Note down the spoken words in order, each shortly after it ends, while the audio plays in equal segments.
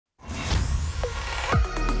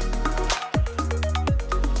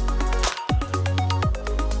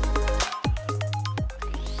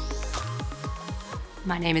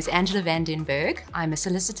My name is Angela van den Berg. I'm a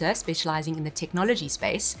solicitor specializing in the technology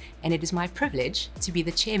space, and it is my privilege to be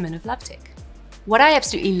the chairman of LoveTech. What I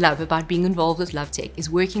absolutely love about being involved with LoveTech is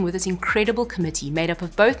working with this incredible committee made up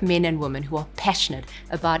of both men and women who are passionate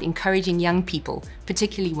about encouraging young people,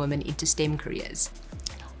 particularly women, into STEM careers.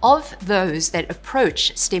 Of those that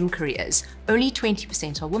approach STEM careers, only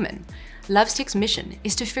 20% are women. LoveTech's mission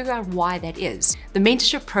is to figure out why that is. The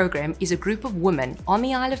mentorship program is a group of women on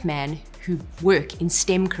the Isle of Man who work in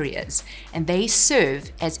STEM careers, and they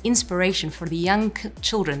serve as inspiration for the young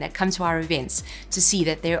children that come to our events to see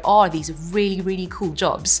that there are these really, really cool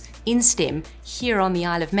jobs in STEM here on the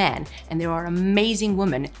Isle of Man, and there are amazing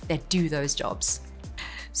women that do those jobs.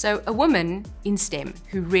 So a woman in STEM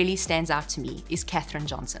who really stands out to me is Katherine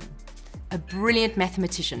Johnson, a brilliant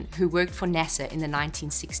mathematician who worked for NASA in the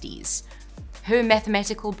 1960s. Her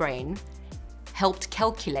mathematical brain helped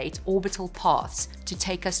calculate orbital paths to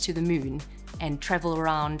take us to the moon and travel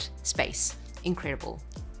around space. Incredible.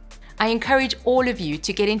 I encourage all of you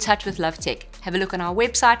to get in touch with LoveTech. Have a look on our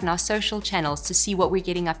website and our social channels to see what we're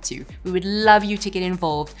getting up to. We would love you to get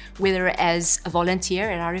involved, whether as a volunteer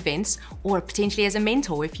at our events or potentially as a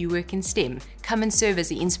mentor if you work in STEM. Come and serve as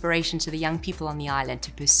the inspiration to the young people on the island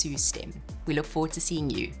to pursue STEM. We look forward to seeing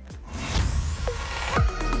you.